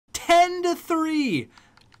10-3.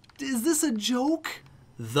 Is this a joke?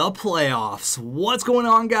 The playoffs. What's going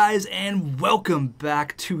on, guys, and welcome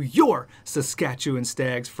back to your Saskatchewan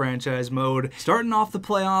Stags franchise mode. Starting off the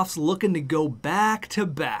playoffs, looking to go back to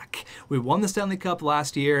back. We won the Stanley Cup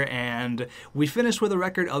last year, and we finished with a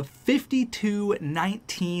record of 52,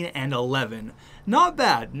 19, and 11. Not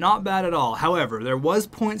bad at all. However, there was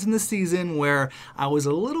points in the season where I was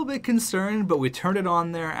a little bit concerned, but we turned it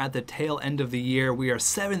on there at the tail end of the year. We are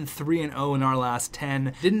 7-3-0 in our last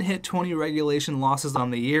 10. Didn't hit 20 regulation losses on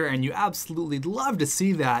the year, and you absolutely love to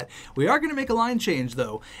see that. We are going to make a line change,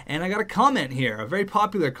 though, and I got a comment here, a very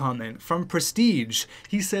popular comment from Prestige.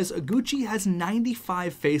 He says, Oguchi has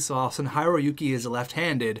 95 face-offs and Hiroyuki is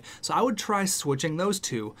left-handed, so I would try switching those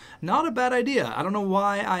two. Not a bad idea. I don't know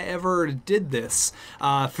why I ever did this.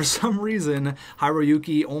 For some reason,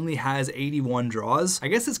 Hiroyuki only has 81 draws. I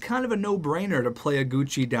guess it's kind of a no-brainer to play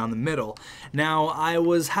Oguchi down the middle. Now, I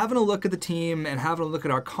was having a look at the team and having a look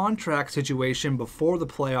at our contract situation before the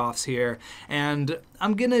playoffs here, and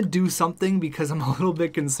I'm gonna do something because I'm a little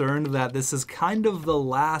bit concerned that this is kind of the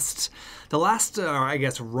last I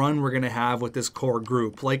guess, run we're gonna have with this core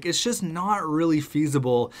group. Like, it's just not really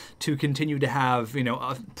feasible to continue to have, you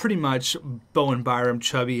know, pretty much Bowen, Byram,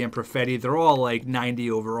 Chubby, and Perfetti. They're all like 90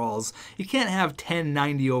 overalls. You can't have 10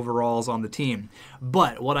 90 overalls on the team.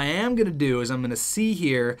 But what I am gonna do is I'm gonna see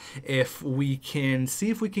here if we can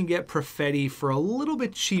get Perfetti for a little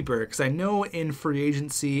bit cheaper, because I know in free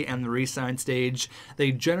agency and the re-sign stage,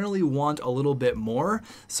 they generally want a little bit more.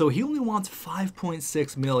 So he only wants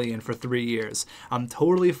 $5.6 million for 3 years. I'm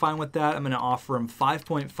totally fine with that. I'm going to offer him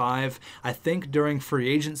 5.5. I think during free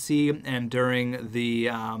agency and during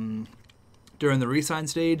the re-sign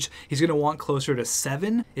stage, he's going to want closer to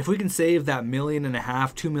 7. If we can save that $1.5 million,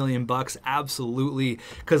 $2 million bucks, absolutely.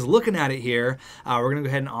 Because looking at it here, we're going to go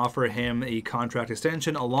ahead and offer him a contract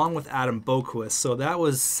extension along with Adam Boquist. So that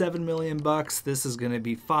was $7 million bucks. This is going to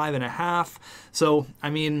be 5.5. So, I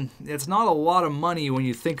mean, it's not a lot of money when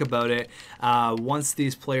you think about it. Once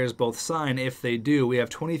these players both sign, if they do, we have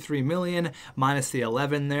 23 million minus the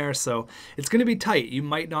 11 there. So it's going to be tight. You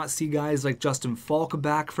might not see guys like Justin Falk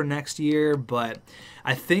back for next year, but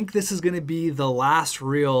I think this is going to be the last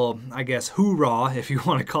real, I guess, hoorah, if you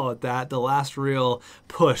want to call it that, the last real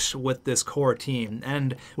push with this core team.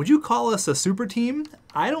 And would you call us a super team?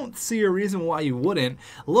 I don't see a reason why you wouldn't.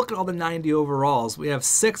 Look at all the 90 overalls. We have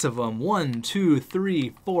 6 of them. 1, 2,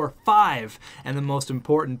 3, 4, 5. And the most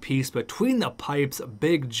important piece between the pipes,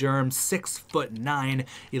 Big Germ, 6'9".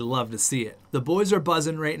 You love to see it. The boys are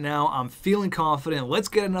buzzing right now. I'm feeling confident. Let's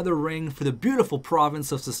get another ring for the beautiful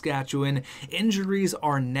province of Saskatchewan. Injuries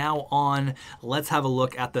are now on. Let's have a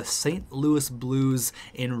look at the St. Louis Blues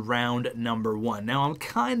in round number 1. Now, I'm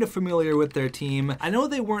kind of familiar with their team. I know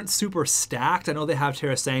they weren't super stacked. I know they have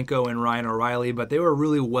Tarasenko and Ryan O'Reilly, but they were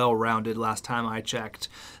really well-rounded last time I checked.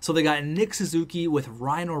 So they got Nick Suzuki with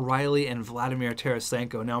Ryan O'Reilly and Vladimir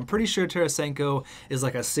Tarasenko. Now, I'm pretty sure Tarasenko is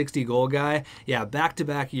like a 60-goal guy. Yeah,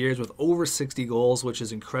 back-to-back years with over 60 goals, which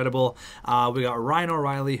is incredible. We got Ryan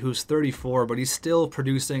O'Reilly, who's 34, but he's still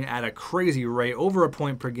producing at a crazy rate, over a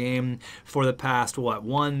point per game for the past, what,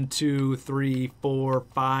 1, 2, 3, 4,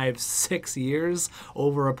 5, 6 years,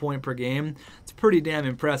 over a point per game. It's pretty damn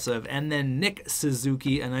impressive. And then Nick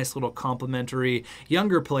Suzuki, a nice little complimentary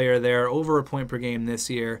younger player there, over a point per game this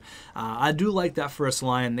year. I do like that first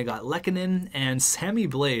line. They got Lehkonen and Sammy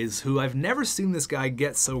Blais, who I've never seen this guy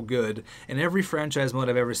get so good. In every franchise mode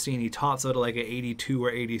I've ever seen, he tops out at like an 82 or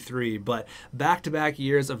 83, but back-to-back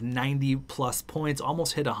years of 90-plus points,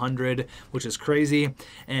 almost hit 100, which is crazy.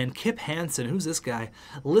 And Kip Hansen, who's this guy?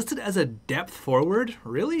 Listed as a depth forward?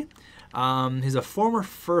 Really? He's a former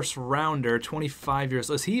first rounder, 25 years.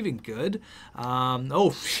 Is he even good?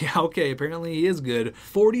 Oh, yeah, okay, apparently he is good.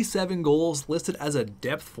 47 goals, listed as a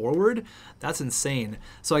depth forward. That's insane.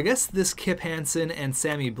 So I guess this Kip Hansen and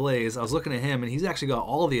Sammy Blais, I was looking at him, and he's actually got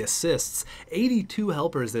all the assists. 82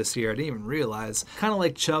 helpers this year, I didn't even realize. Kind of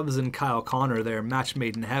like Chubbs and Kyle Connor there, match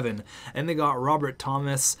made in heaven. And they got Robert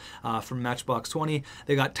Thomas from Matchbox 20.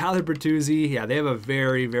 They got Tyler Bertuzzi. Yeah, they have a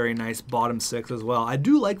very, very nice bottom 6 as well. I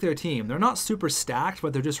do like their team. They're not super stacked,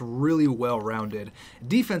 but they're just really well-rounded.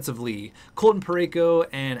 Defensively, Colton Parayko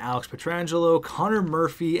and Alex Pietrangelo, Connor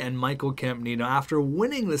Murphy, and Michael Kempney. Now, after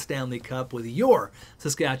winning the Stanley Cup with your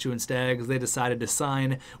Saskatchewan Stags, they decided to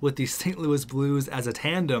sign with the St. Louis Blues as a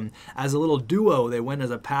tandem, as a little duo. They went as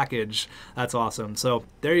a package. That's awesome. So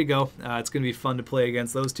there you go. It's going to be fun to play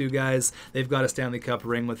against those two guys. They've got a Stanley Cup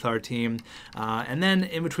ring with our team. And then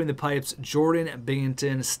in between the pipes, Jordan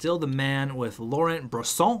Binghamton, still the man with Laurent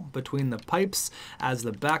Brosson between between the pipes as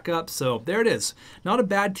the backup. So there it is. Not a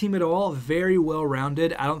bad team at all. Very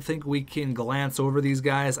well-rounded. I don't think we can glance over these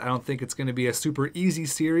guys. I don't think it's going to be a super easy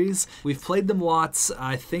series. We've played them lots.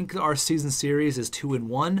 I think our season series is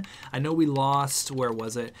 2-1. I know we lost, where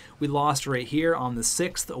was it? We lost right here on the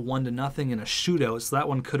 6th, 1-0 in a shootout. So that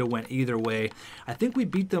one could have went either way. I think we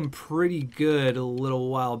beat them pretty good a little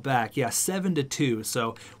while back. Yeah, 7-2.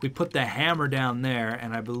 So we put the hammer down there,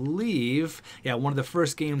 and I believe, yeah, one of the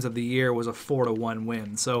first games of the year was a 4-1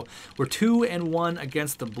 win. So we're 2-1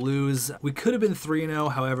 against the Blues. We could have been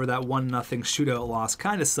 3-0, however, that 1-0 shootout loss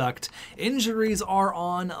kind of sucked. Injuries are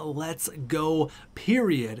on. Let's go.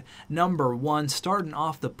 Period. Number 1, starting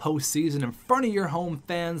off the postseason in front of your home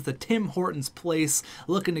fans, the Tim Hortons place,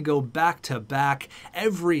 looking to go back-to-back.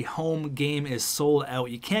 Every home game is sold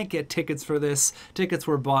out. You can't get tickets for this. Tickets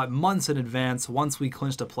were bought months in advance once we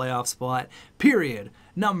clinched a playoff spot. Period.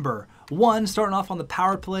 Number 1, starting off on the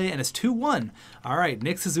power play, and it's 2-1. All right,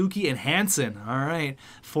 Nick Suzuki and Hansen. All right,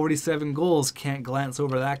 47 goals. Can't glance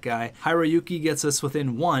over that guy. Hiroyuki gets us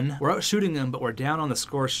within 1. We're out shooting them, but we're down on the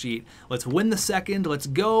score sheet. Let's win the second. Let's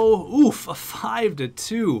go. Oof, a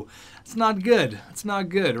 5-2. It's not good. It's not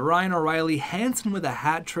good. Ryan O'Reilly, Hansen with a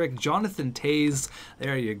hat trick. Jonathan Toews.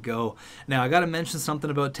 There you go. Now, I got to mention something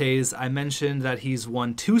about Toews. I mentioned that he's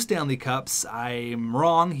won 2 Stanley Cups. I'm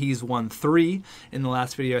wrong. He's won 3. In the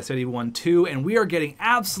last video, I said he won 2, and we are getting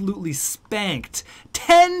absolutely spanked.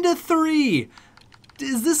 10-3.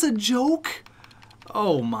 Is this a joke?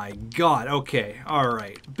 Oh my God. Okay. All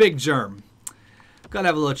right. Big Germ. Gotta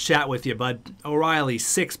have a little chat with you, bud. O'Reilly,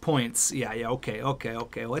 6 points. Yeah, okay.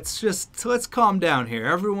 Let's calm down here.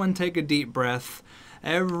 Everyone take a deep breath.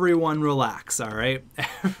 Everyone relax, all right?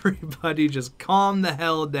 Everybody just calm the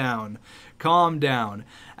hell down. Calm down.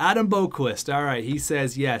 Adam Boquist, all right, he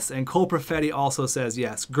says yes. And Cole Perfetti also says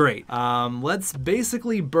yes. Great. Let's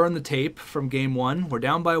basically burn the tape from game 1. We're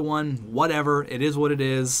down by 1. Whatever. It is what it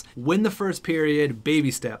is. Win the first period. Baby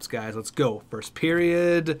steps, guys. Let's go. First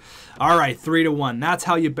period. All right, 3-1. That's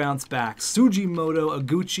how you bounce back. Sugimoto,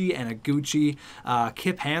 Aguchi, and Aguchi.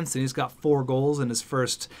 Kip Hansen, he's got 4 goals in his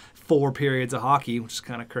first 4 periods of hockey, which is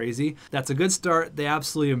kind of crazy. That's a good start. They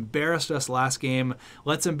absolutely embarrassed us last game.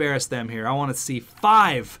 Let's embarrass them here. I want to see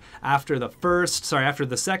 5 after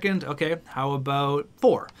the second. Okay, how about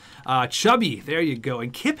 4? Chubby, there you go.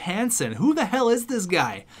 And Kip Hansen, who the hell is this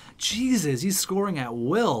guy? Jesus, he's scoring at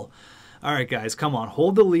will. All right, guys, come on.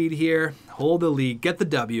 Hold the lead here. Hold the lead. Get the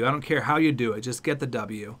W. I don't care how you do it. Just get the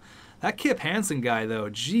W. That Kip Hansen guy, though,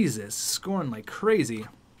 Jesus, scoring like crazy.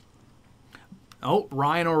 Oh,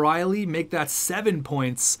 Ryan O'Reilly, make that 7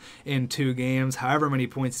 points in 2 games. However many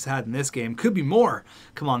points he's had in this game. Could be more.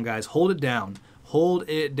 Come on, guys. Hold it down. Hold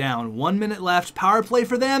it down. 1 minute left. Power play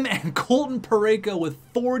for them. And Colton Parayko with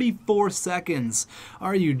 44 seconds.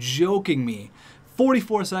 Are you joking me?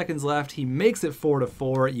 44 seconds left. He makes it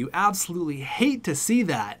 4-4. You absolutely hate to see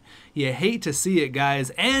that. You hate to see it, guys.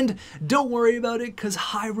 And don't worry about it, because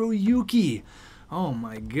Hiroyuki. Oh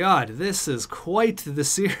my God, this is quite the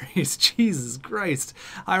series. Jesus Christ.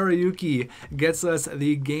 Hiroyuki gets us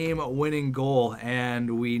the game-winning goal,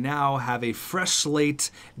 and we now have a fresh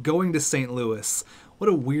slate going to St. Louis. What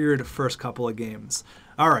a weird first couple of games.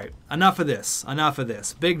 All right, enough of this. Enough of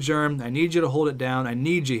this. Big Germ, I need you to hold it down. I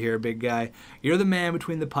need you here, big guy. You're the man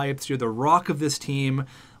between the pipes. You're the rock of this team.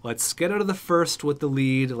 Let's get out of the first with the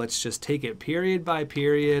lead. Let's just take it period by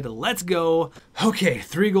period. Let's go. Okay,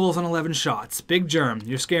 3 goals on 11 shots. Big Germ,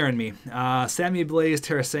 you're scaring me. Sammy Blaze,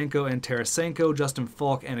 Tarasenko, and Tarasenko. Justin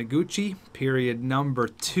Falk and Aguchi. Period number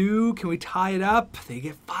 2. Can we tie it up? They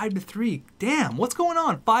get 5-3. Damn, what's going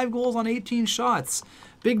on? 5 goals on 18 shots.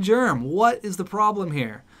 Big Germ, what is the problem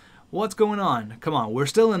here? What's going on? Come on, we're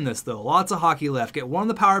still in this, though. Lots of hockey left. Get 1 on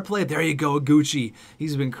the power play. There you go, Gucci.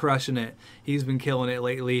 He's been crushing it. He's been killing it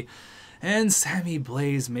lately. And Sammy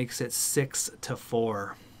Blaze makes it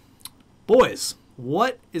 6-4. Boys,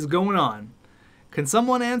 what is going on? Can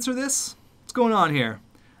someone answer this? What's going on here?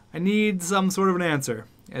 I need some sort of an answer.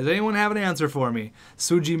 Does anyone have an answer for me?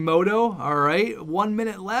 Sugimoto, all right. 1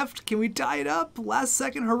 minute left. Can we tie it up? Last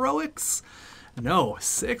second heroics? No,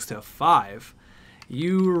 6-5.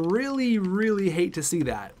 You really, really hate to see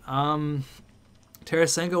that.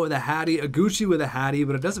 Tarasenko with a hattie, Aguchi with a hattie,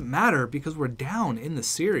 but it doesn't matter because we're down in the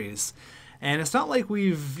series. And it's not like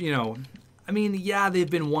we've, I mean, yeah, they've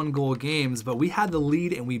been 1-goal games, but we had the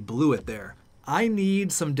lead and we blew it there. I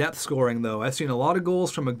need some depth scoring, though. I've seen a lot of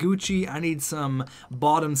goals from Aguchi. I need some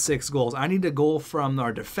bottom 6 goals. I need a goal from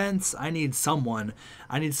our defense. I need someone.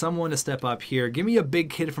 To step up here. Give me a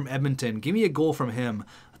big kid from Edmonton. Give me a goal from him.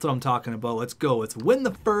 That's what I'm talking about. Let's go. Let's win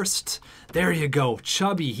the first. There you go.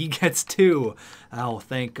 Chubby, he gets 2. Oh,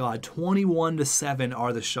 thank God. 21-7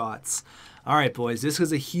 are the shots. All right, boys, this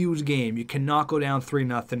is a huge game. You cannot go down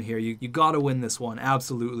 3-0 here. You got to win this one,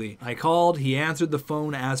 absolutely. I called. He answered the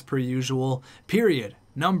phone as per usual. Period.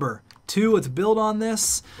 Number 2. Let's build on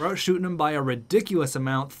this. We're out shooting them by a ridiculous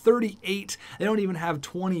amount, 38. They don't even have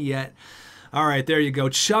 20 yet. All right, there you go.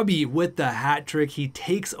 Chubby with the hat trick. He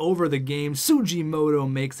takes over the game.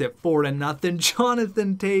 Sugimoto makes it 4-0.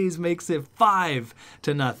 Jonathan Toews makes it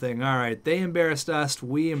 5-0. All right, they embarrassed us.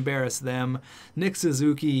 We embarrassed them. Nick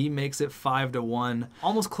Suzuki, he makes it 5-1.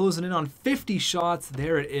 Almost closing in on 50 shots.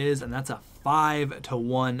 There it is, and that's a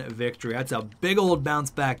 5-1 victory. That's a big old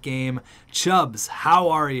bounce back game. Chubbs, how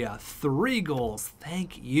are ya? 3 goals.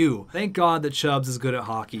 Thank you. Thank God that Chubbs is good at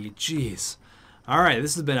hockey. Jeez. All right,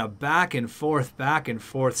 this has been a back and forth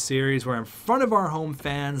series. We're in front of our home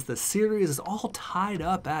fans. The series is all tied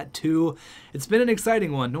up at 2. It's been an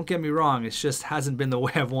exciting one, don't get me wrong. It just hasn't been the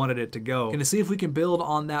way I've wanted it to go. Gonna see if we can build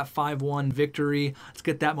on that 5-1 victory. Let's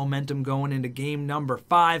get that momentum going into game number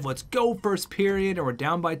 5. Let's go first period, and we're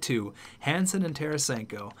down by 2. Hansen and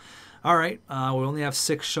Tarasenko. All right, we only have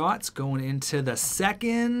 6 shots going into the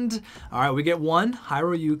second. All right, we get 1,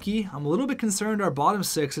 Hiroyuki. I'm a little bit concerned our bottom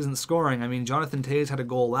 6 isn't scoring. I mean, Jonathan Toews had a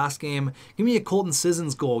goal last game. Give me a Colton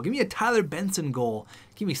Sissons goal. Give me a Tyler Benson goal.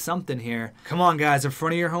 Give me something here. Come on, guys, in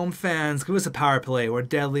front of your home fans. Give us a power play. We're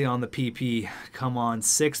deadly on the PP. Come on,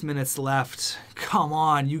 6 minutes left. Come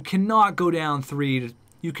on, you cannot go down 3.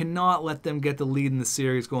 You cannot let them get the lead in the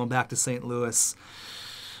series going back to St. Louis.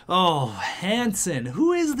 Oh, Hansen.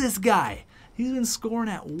 Who is this guy? He's been scoring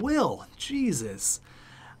at will. Jesus.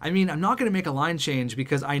 I mean, I'm not going to make a line change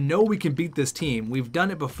because I know we can beat this team. We've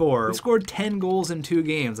done it before. We've scored 10 goals in 2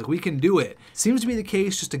 games. Like, we can do it. Seems to be the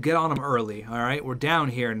case just to get on them early. All right, we're down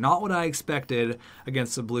here. Not what I expected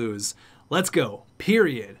against the Blues. Let's go.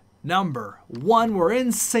 Period. Number 1. We're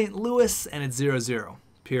in St. Louis, and it's 0-0.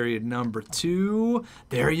 Period number 2.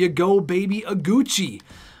 There you go, baby. Aguchi.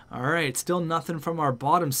 All right, still nothing from our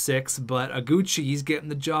bottom 6, but Aguchi, he's getting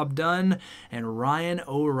the job done. And Ryan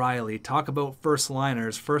O'Reilly, talk about first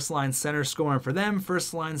liners. First line center scoring for them,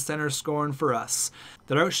 first line center scoring for us.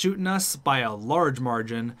 They're out shooting us by a large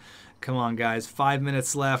margin. Come on, guys, 5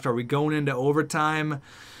 minutes left. Are we going into overtime?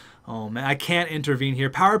 Oh, man, I can't intervene here.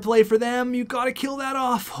 Power play for them. You got to kill that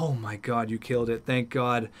off. Oh, my God, you killed it. Thank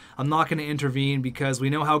God. I'm not going to intervene because we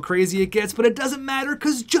know how crazy it gets, but it doesn't matter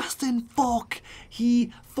because Justin Falk,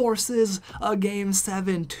 he forces a Game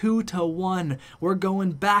 7, 2-1. We're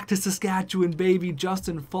going back to Saskatchewan, baby.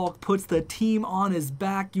 Justin Falk puts the team on his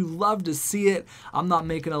back. You love to see it. I'm not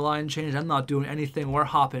making a line change. I'm not doing anything. We're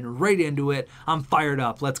hopping right into it. I'm fired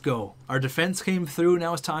up. Let's go. Our defense came through.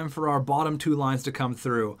 Now it's time for our bottom 2 lines to come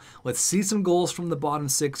through. Let's see some goals from the bottom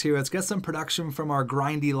 6 here. Let's get some production from our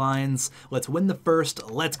grindy lines. Let's win the first.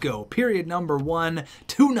 Let's go. Period number 1.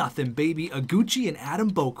 2-0, baby. Aguchi and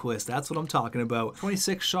Adam Boquist. That's what I'm talking about.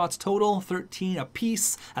 26 shots total, 13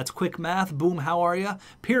 apiece. That's quick math. Boom, how are ya?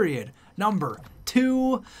 Period number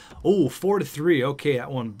 2. Oh, 4-3. Okay,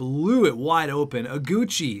 that one blew it wide open.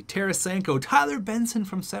 Aguchi, Tarasenko, Tyler Benson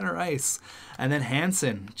from center ice, and then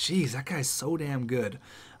Hansen. Jeez, that guy's so damn good.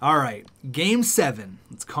 All right, Game 7.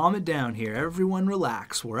 Let's calm it down here. Everyone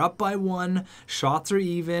relax. We're up by 1. Shots are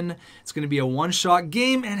even. It's going to be a 1-shot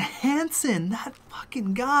game. And Hansen, that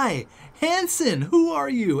fucking guy. Hansen, who are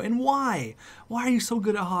you and why? Why are you so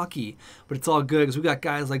good at hockey? But it's all good because we got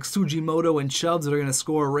guys like Sugimoto and Chubbs that are going to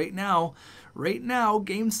score right now. Right now,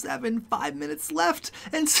 Game 7, 5 minutes left,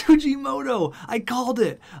 and Sugimoto, I called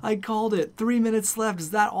it. 3 minutes left.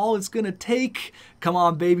 Is that all it's going to take? Come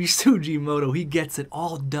on, baby, Sugimoto. He gets it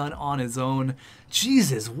all done on his own.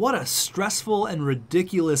 Jesus, what a stressful and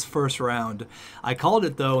ridiculous first round. I called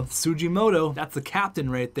it, though. Sugimoto, that's the captain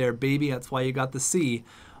right there, baby. That's why you got the C.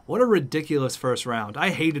 What a ridiculous first round. I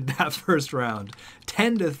hated that first round.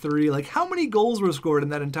 10-3. Like, how many goals were scored in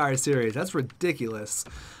that entire series? That's ridiculous.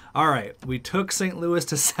 All right, we took St. Louis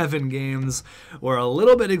to 7 games. We're a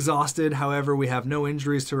little bit exhausted. However, we have no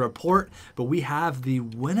injuries to report, but we have the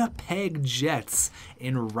Winnipeg Jets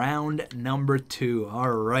in round number 2.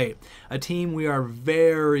 All right, a team we are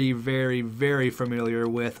very, very, very familiar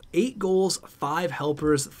with. 8 goals, 5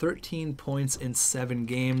 helpers, 13 points in 7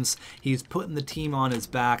 games. He's putting the team on his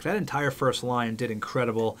back. That entire first line did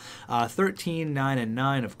incredible. 13, 9, and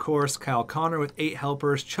 9, of course. Kyle Connor with 8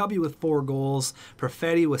 helpers. Chubby with 4 goals.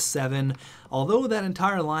 Perfetti with 7. Although that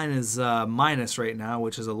entire line is minus right now,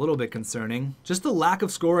 which is a little bit concerning. Just the lack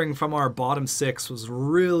of scoring from our bottom 6 was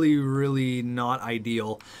really not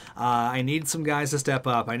ideal. I need some guys to step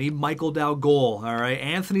up. I need Michael Dow goal, all right?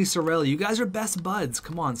 Anthony Sorelli, you guys are best buds.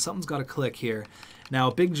 Come on, something's got to click here. Now,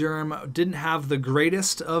 Big Germ didn't have the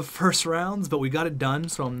greatest of first rounds, but we got it done,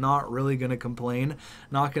 so I'm not really going to complain.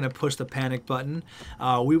 Not going to push the panic button.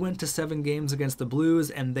 We went to 7 games against the Blues,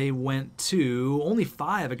 and they went to only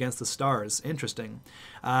 5 against the Stars. Interesting.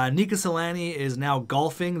 Nika Solani is now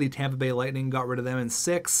golfing. The Tampa Bay Lightning got rid of them in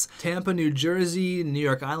 6. Tampa, New Jersey, New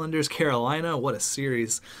York Islanders, Carolina. What a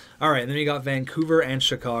series. All right, and then we got Vancouver and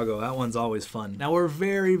Chicago. That one's always fun. Now, we're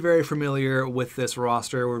very familiar with this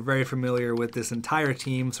roster. We're very familiar with this entire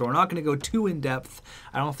team, so we're not going to go too in-depth.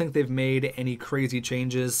 I don't think they've made any crazy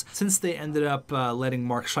changes. Since they ended up letting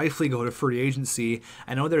Mark Scheifele go to free agency,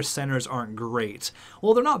 I know their centers aren't great.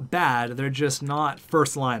 Well, they're not bad. They're just not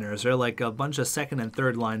first-liners. They're like a bunch of second and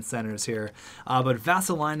third-line centers here. But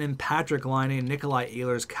Vasilinen, Patrick Laine, Nikolai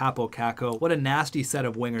Ehlers, Capo Caco. What a nasty set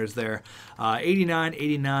of wingers there. 89,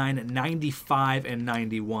 89, 95, and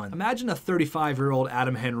 91. Imagine a 35-year-old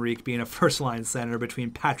Adam Henrique being a first-line center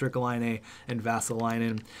between Patrick Laine and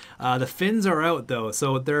Vasilinen. The Finns are out, though,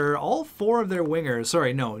 so they're all 4 of their wingers.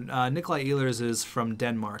 Sorry, no, Nikolai Ehlers is from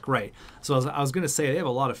Denmark, right. So I was going to say they have a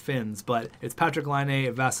lot of Finns, but it's Patrick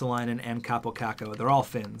Laine, Vasilinen, and Capo Caco. They're all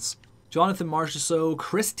Finns. Jonathan Marchessault,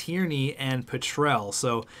 Chris Tierney, and Petrell.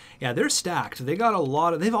 So, yeah, they're stacked. They got a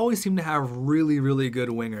lot of... They've always seemed to have really good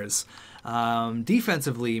wingers.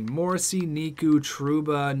 Defensively, Morrissey, Niku,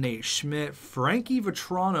 Trouba, Nate Schmidt. Frankie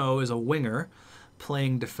Vetrano is a winger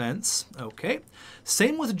playing defense. Okay.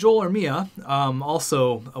 Same with Joel Armia,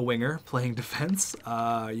 also a winger playing defense.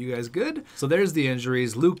 You guys good? So there's the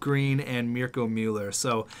injuries, Luke Green and Mirko Mueller.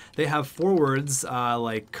 So they have forwards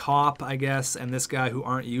like Kopp, I guess, and this guy who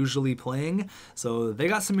aren't usually playing. So they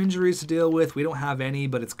got some injuries to deal with. We don't have any,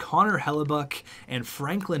 but it's Connor Hellebuck and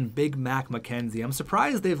Franklin Big Mac McKenzie. I'm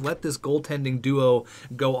surprised they've let this goaltending duo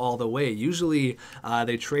go all the way. Usually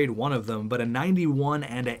they trade one of them, but a 91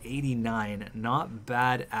 and a 89, not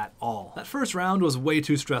bad at all. That first round was way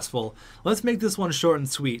too stressful. Let's make this one short and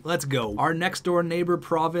sweet. Let's go. Our next door neighbor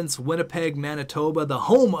province, Winnipeg, Manitoba, the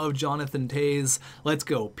home of Jonathan Toews. Let's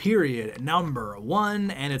go. Period number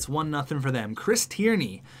 1, and it's 1-0 for them. Chris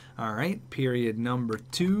Tierney. All right, period number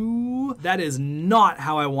 2. That is not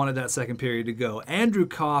how I wanted that second period to go. Andrew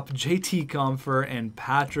Kopp, JT Compher, and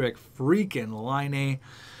Patrick freaking Laine.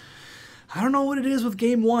 I don't know what it is with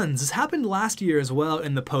game 1s. This happened last year as well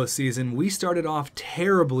in the postseason. We started off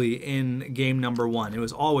terribly in game number 1. It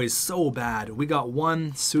was always so bad. We got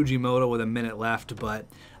 1 Sugimoto with a minute left, but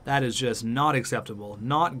that is just not acceptable.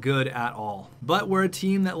 Not good at all. But we're a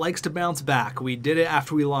team that likes to bounce back. We did it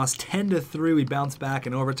after we lost 10-3. We bounced back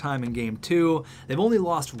in overtime in game 2. They've only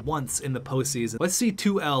lost once in the postseason. Let's see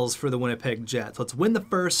 2 L's for the Winnipeg Jets. Let's win the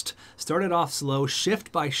first, start it off slow,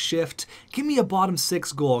 shift by shift. Give me a bottom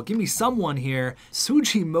 6 goal. Give me someone here.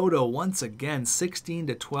 Sugimoto once again,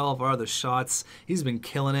 16-12 are the shots. He's been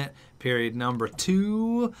killing it. Period number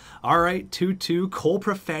 2. All right, 2-2. Cole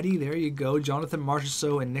Perfetti, there you go. Jonathan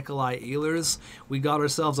Marchessault and Nikolai Ehlers. We got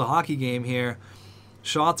ourselves a hockey game here.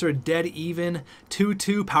 Shots are dead even.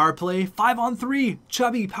 2-2 power play. 5-on-3.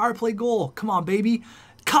 Chubby power play goal. Come on, baby.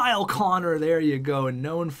 Kyle Connor, there you go,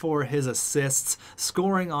 known for his assists,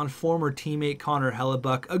 scoring on former teammate Connor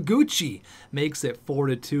Hellebuck. Aguchi makes it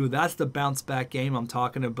 4-2. That's the bounce back game I'm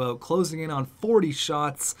talking about. Closing in on 40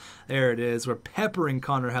 shots. There it is. We're peppering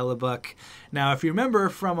Connor Hellebuck. Now, if you remember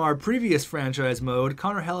from our previous franchise mode,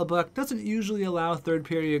 Connor Hellebuck doesn't usually allow third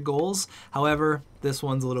period goals. However, this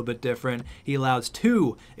one's a little bit different. He allows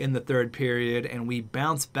 2 in the third period, and we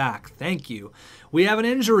bounce back. Thank you. We have an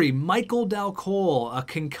injury. Michael Dalcole, a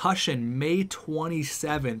concussion, May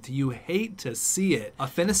 27th. You hate to see it.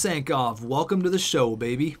 Afinasankov, welcome to the show,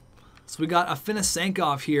 baby. So we got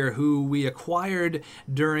Afinasankov here, who we acquired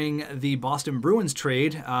during the Boston Bruins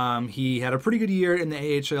trade. He had a pretty good year in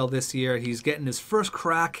the AHL this year. He's getting his first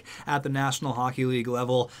crack at the National Hockey League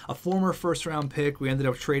level. A former first-round pick. We ended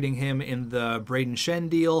up trading him in the Braden Shen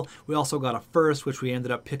deal. We also got a first, which we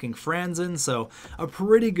ended up picking Franzen. So a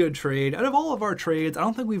pretty good trade. Out of all of our trades, I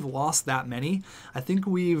don't think we've lost that many. I think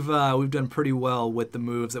we've done pretty well with the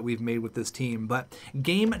moves that we've made with this team. But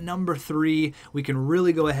game number 3, we can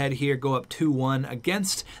really go ahead here. Go up 2-1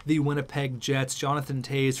 against the Winnipeg Jets. Jonathan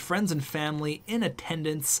Toews, friends and family in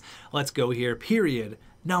attendance. Let's go here. Period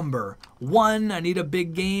number 1. I need a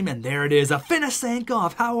big game, and there it is.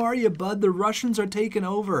 Afinosankov, how are you, bud? The Russians are taking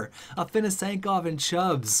over. Afinosankov and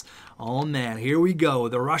Chubbs. Oh man, here we go.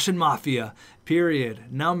 The Russian Mafia,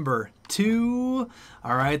 period. Number 2.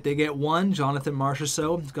 All right, they get 1. Jonathan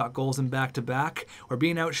Marchessault got goals in back-to-back. We're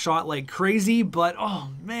being outshot like crazy, but oh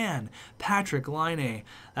man, Patrick Laine.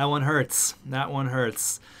 That one hurts. That one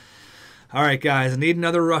hurts. All right, guys, I need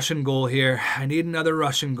another Russian goal here. I need another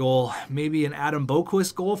Russian goal. Maybe an Adam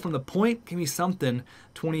Boquist goal from the point. Give me something.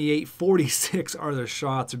 28-46 are their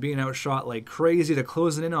shots. They're being outshot like crazy. They're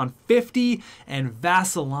closing in on 50, and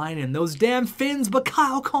Vassalainen. Those damn Finns, but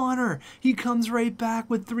Kyle Connor, he comes right back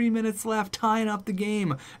with 3 minutes left, tying up the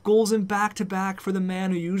game. Goals in back-to-back for the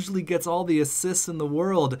man who usually gets all the assists in the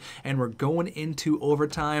world, and we're going into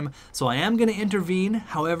overtime. So I am going to intervene.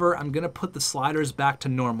 However, I'm going to put the sliders back to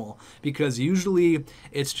normal, because usually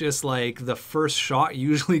it's just like the first shot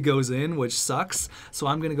usually goes in, which sucks. So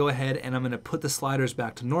I'm going to go ahead and I'm going to put the sliders back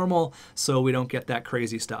to normal so we don't get that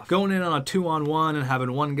crazy stuff. Going in on a 2-on-1 and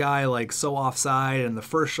having one guy like so offside and the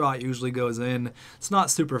first shot usually goes in, it's not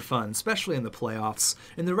super fun, especially in the playoffs.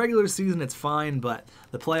 In the regular season it's fine, but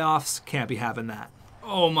the playoffs can't be having that.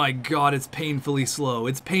 Oh my god, it's painfully slow.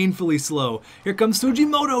 It's painfully slow. Here comes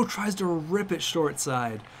Sugimoto, tries to rip it short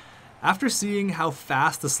side. After seeing how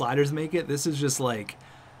fast the sliders make it, this is just like,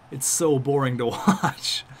 it's so boring to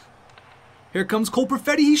watch. Here comes Cole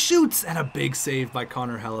Perfetti, he shoots, and a big save by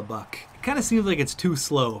Connor Hellebuck. It kind of seems like it's too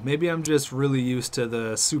slow. Maybe I'm just really used to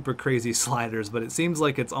the super crazy sliders, but it seems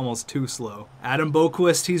like it's almost too slow. Adam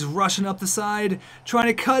Boquist, he's rushing up the side, trying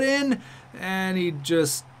to cut in, and he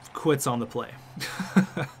just quits on the play.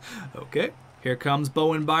 Okay, here comes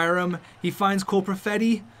Bowen Byram. He finds Cole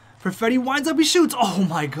Perfetti. Perfetti winds up, he shoots. Oh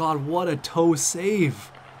my god, what a toe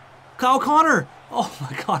save. Kyle Connor. Oh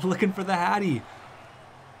my god, looking for the Hattie.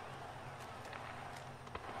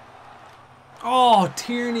 Oh,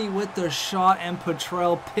 Tierney with the shot, and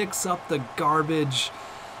Petrell picks up the garbage.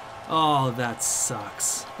 Oh, that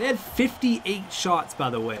sucks. They had 58 shots,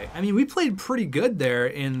 by the way. I mean, we played pretty good there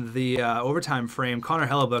in the overtime frame. Connor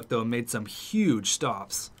Hellebuck, though, made some huge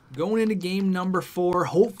stops. Going into game number 4,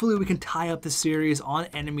 hopefully we can tie up the series on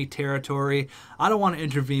enemy territory. I don't want to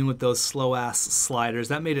intervene with those slow-ass sliders.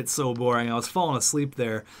 That made it so boring. I was falling asleep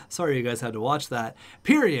there. Sorry you guys had to watch that.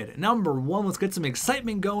 Period. Number 1, let's get some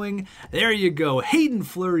excitement going. There you go. Hayden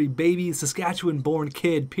Fleury, baby. Saskatchewan-born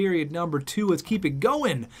kid. Period. Number 2, let's keep it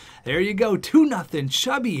going. There you go. 2-0.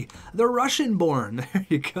 Chubby, the Russian-born. There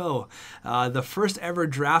you go. The first ever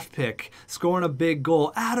draft pick, scoring a big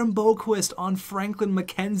goal. Adam Boquist on Franklin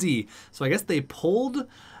McKenzie. So I guess they pulled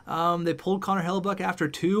Connor Hellebuck after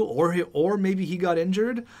 2, or maybe he got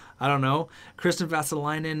injured. I don't know. Kristen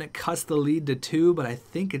Vassalainen cuts the lead to 2, but I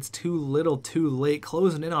think it's too little too late.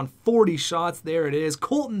 Closing in on 40 shots. There it is.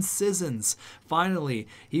 Colton Sissons. Finally,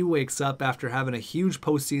 he wakes up after having a huge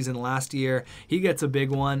postseason last year. He gets a big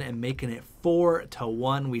one and making it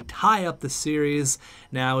 4-1. We tie up the series.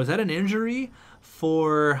 Now, is that an injury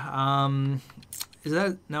for... Is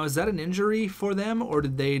that an injury for them, or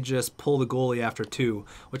did they just pull the goalie after 2?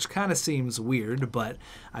 Which kind of seems weird, but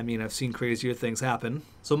I mean, I've seen crazier things happen.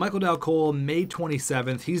 So Michael Dal-Cole, May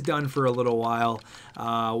 27th, he's done for a little while.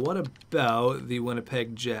 What about the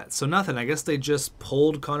Winnipeg Jets? So nothing, I guess they just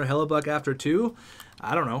pulled Connor Hellebuck after 2?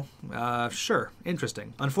 I don't know. Sure.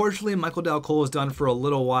 Interesting. Unfortunately, Michael Dal-Cole is done for a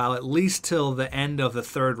little while, at least till the end of the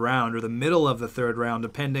 3rd round, or the middle of the 3rd round,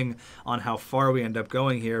 depending on how far we end up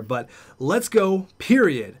going here. But let's go,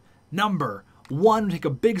 period. Number 1, take a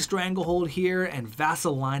big stranglehold here, and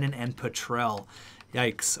Vassalainen and Petrell.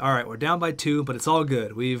 Yikes. All right, we're down by 2, but it's all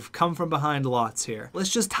good. We've come from behind lots here. Let's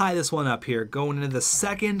just tie this one up here. Going into the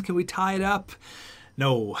 2nd, can we tie it up?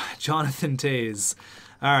 No. Jonathan Toews.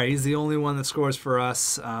 All right, he's the only one that scores for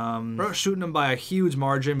us. We're shooting him by a huge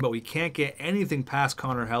margin, but we can't get anything past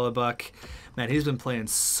Connor Hellebuck. Man, he's been playing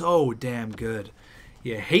so damn good.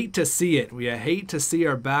 You hate to see it. We hate to see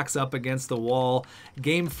our backs up against the wall.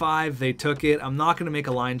 Game 5, they took it. I'm not going to make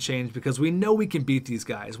a line change because we know we can beat these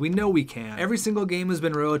guys. We know we can. Every single game has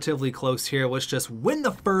been relatively close here. Let's just win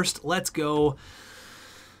the first. Let's go.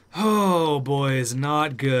 Oh, boys,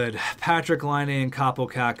 not good. Patrick Laine and Capo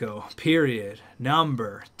Caco. Period.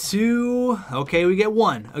 Number 2. Okay, we get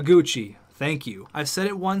 1. Aguchi. Thank you. I've said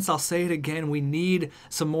it once, I'll say it again. We need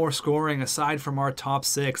some more scoring aside from our top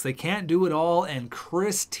 6. They can't do it all, and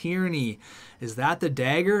Chris Tierney. Is that the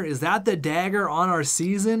dagger? Is that the dagger on our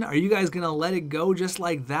season? Are you guys going to let it go just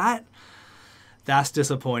like that? That's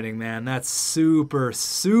disappointing, man. That's super,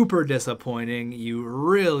 super disappointing. You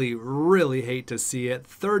really, really hate to see it.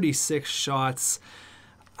 36 shots.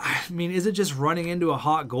 I mean, is it just running into a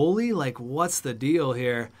hot goalie? Like, what's the deal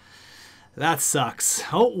here? That sucks.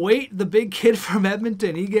 Oh, wait, the big kid from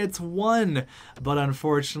Edmonton, he gets one. But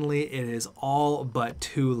unfortunately, it is all but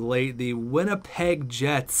too late. The Winnipeg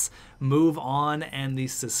Jets move on, and the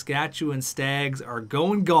Saskatchewan Stags are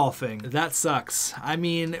going golfing. That sucks. I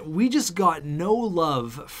mean, we just got no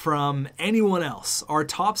love from anyone else. Our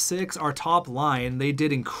top six, our top line, they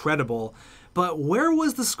did incredible. But where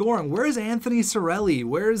was the scoring? Where's Anthony Cirelli?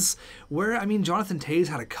 I mean, Jonathan Toews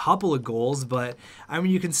had a couple of goals, but I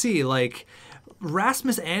mean, you can see, like,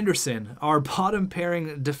 Rasmus Anderson, our bottom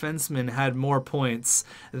pairing defenseman, had more points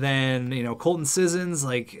than, you know, Colton Sissons.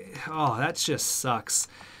 Like, oh, that just sucks.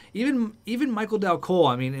 Even Michael Dal-Cole,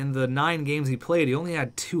 I mean, in the 9 games he played, he only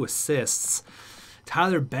had 2 assists.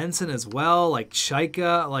 Tyler Benson as well, like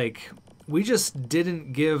Chaika, like, we just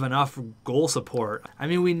didn't give enough goal support. I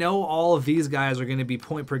mean, we know all of these guys are going to be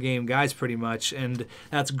point per game guys pretty much, and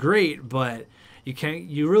that's great, but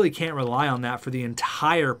you really can't rely on that for the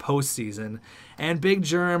entire postseason. And Big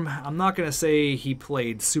Germ, I'm not going to say he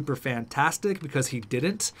played super fantastic because he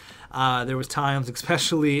didn't. There was times,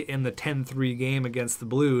 especially in the 10-3 game against the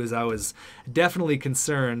Blues, I was definitely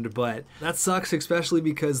concerned, but that sucks, especially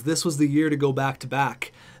because this was the year to go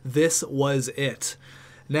back-to-back. This was it.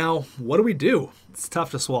 Now, what do we do? It's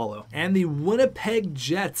tough to swallow. And the Winnipeg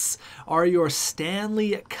Jets are your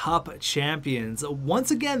Stanley Cup champions.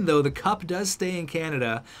 Once again, though, the Cup does stay in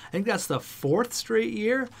Canada. I think that's the 4th straight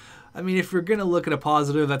year. I mean, if you're going to look at a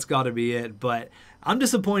positive, that's got to be it. But I'm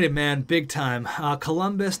disappointed, man, big time.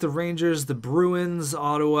 Columbus, the Rangers, the Bruins,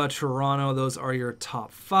 Ottawa, Toronto, those are your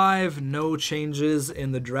top 5. No changes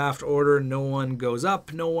in the draft order. No one goes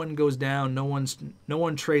up, no one goes down, no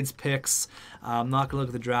one trades picks. I'm not going to look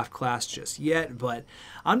at the draft class just yet, but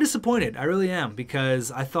I'm disappointed. I really am,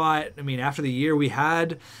 because I mean, after the year we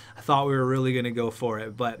had, I thought we were really going to go for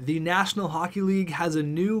it. But the National Hockey League has a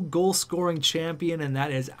new goal-scoring champion, and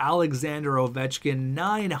that is Alexander Ovechkin,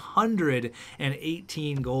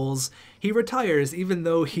 918 goals. He retires, even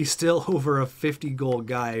though he's still over a 50-goal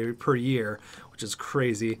guy per year, which is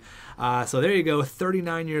crazy. So there you go,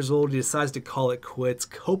 39 years old. He decides to call it quits.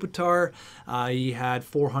 Kopitar, he had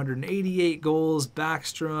 488 goals.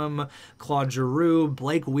 Backstrom, Claude Giroux,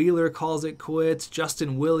 Blake Wheeler calls it quits.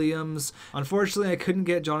 Justin Williams. Unfortunately, I couldn't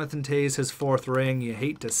get Jonathan Toews his 4th ring. You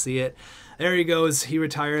hate to see it. There he goes. He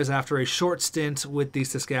retires after a short stint with the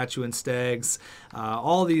Saskatchewan Stags.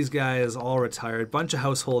 All these guys all retired. Bunch of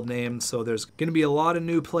household names, so there's going to be a lot of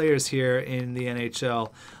new players here in the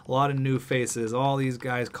NHL. A lot of new faces. All these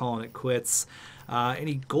guys calling it quits.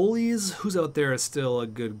 Any goalies? Who's out there is still a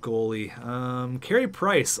good goalie? Carey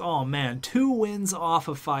Price. Oh, man. 2 wins off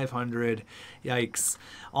of 500. Yikes.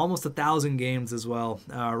 Almost 1,000 games as well.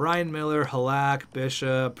 Ryan Miller, Halak,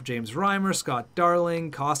 Bishop, James Reimer, Scott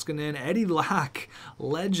Darling, Koskinen, Eddie Lack.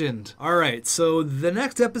 Legend. All right, so the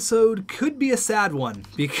next episode could be a sad one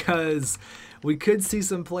because we could see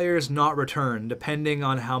some players not return depending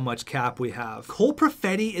on how much cap we have. Cole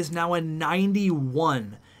Perfetti is now a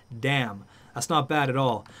 91. Damn. That's not bad at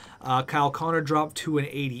all. Kyle Connor dropped to an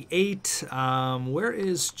 88. Where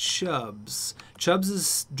is Chubbs? Chubbs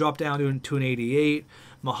has dropped down to an 88.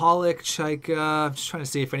 Mahalik, Chaika. I'm just trying to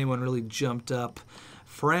see if anyone really jumped up.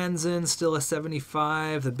 Franzen still a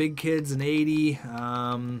 75. The big kid's an 80.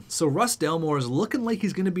 So Russ Delmore is looking like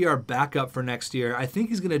he's going to be our backup for next year. I think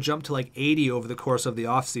he's going to jump to like 80 over the course of the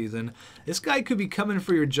offseason. This guy could be coming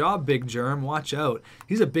for your job, Big Germ. Watch out.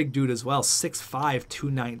 He's a big dude as well, 6'5",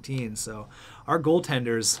 219. So our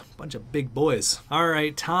goaltenders, a bunch of big boys. All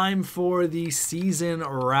right, time for the season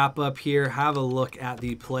wrap-up here. Have a look at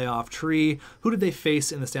the playoff tree. Who did they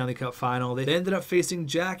face in the Stanley Cup final? They ended up facing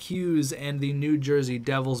Jack Hughes and the New Jersey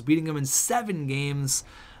Devils, beating them in 7 games.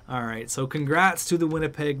 All right, so congrats to the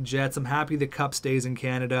Winnipeg Jets. I'm happy the Cup stays in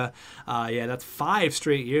Canada. Yeah, that's 5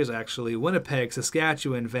 straight years, actually. Winnipeg,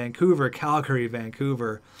 Saskatchewan, Vancouver, Calgary,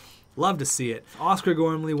 Vancouver. Love to see it. Oscar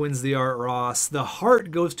Gormley wins the Art Ross. The Hart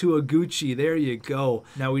goes to Oguchi. There you go.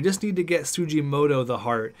 Now we just need to get Sugimoto the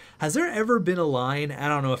Hart. Has there ever been a line, I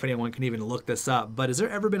don't know if anyone can even look this up, but has there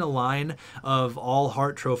ever been a line of all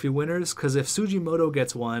Hart Trophy winners? Because if Sugimoto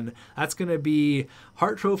gets one, that's going to be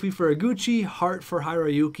Hart Trophy for Oguchi, Hart for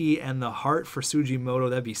Hiroyuki, and the Hart for Sugimoto.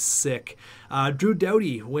 That'd be sick. Drew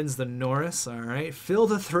Doughty wins the Norris. All right. Phil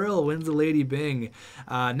the Thrill wins the Lady Bing.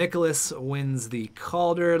 Nicholas wins the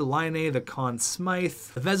Calder. Laine the Conn Smythe.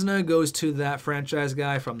 Vezina goes to that franchise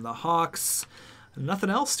guy from the Hawks. Nothing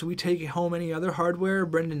else. Do we take home any other hardware?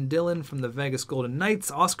 Brendan Dillon from the Vegas Golden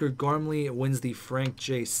Knights. Oscar Gormley wins the Frank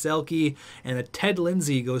J. Selke. And the Ted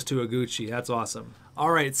Lindsay goes to Oguchi. That's awesome.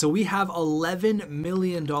 All right, so we have $11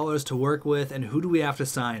 million to work with, and who do we have to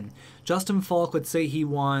sign? Justin Falk, let's say he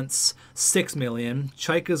wants $6 million.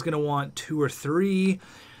 Chaika's going to want 2 or 3.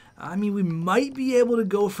 I mean, we might be able to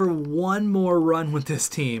go for one more run with this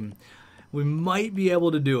team. We might be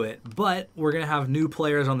able to do it, but we're going to have new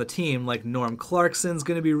players on the team, like Norm Clarkson's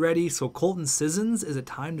going to be ready, so Colton Sissons, is it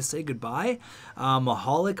time to say goodbye?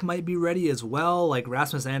 Mahalik might be ready as well, like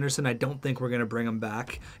Rasmus Anderson, I don't think we're going to bring him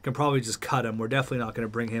back. Can probably just cut him. We're definitely not going to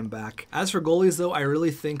bring him back. As for goalies, though, I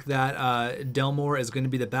really think that Delmore is going to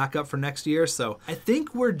be the backup for next year, so I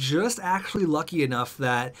think we're just actually lucky enough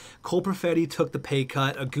that Cole Perfetti took the pay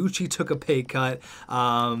cut, Aguchi took a pay cut,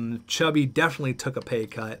 Chubby definitely took a pay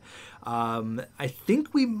cut. I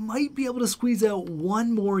think we might be able to squeeze out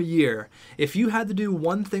one more year. If you had to do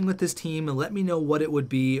one thing with this team, and let me know what it would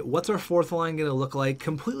be. What's our fourth line going to look like?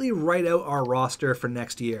 Completely write out our roster for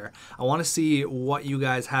next year. I want to see what you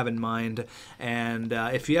guys have in mind, and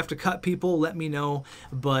if you have to cut people, let me know.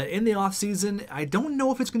 But in the offseason, I don't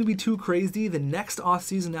know if it's going to be too crazy. The next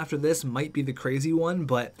offseason after this might be the crazy one,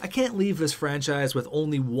 but I can't leave this franchise with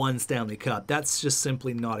only one Stanley Cup. That's just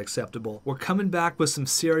simply not acceptable. We're coming back with some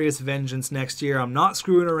serious vengeance next year. I'm not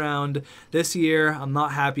screwing around. This year, I'm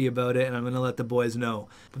not happy about it, and I'm going to let the boys know.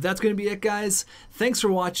 But that's going to be it, guys. Thanks for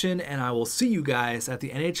watching, and I will see you guys at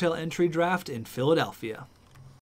the NHL entry draft in Philadelphia.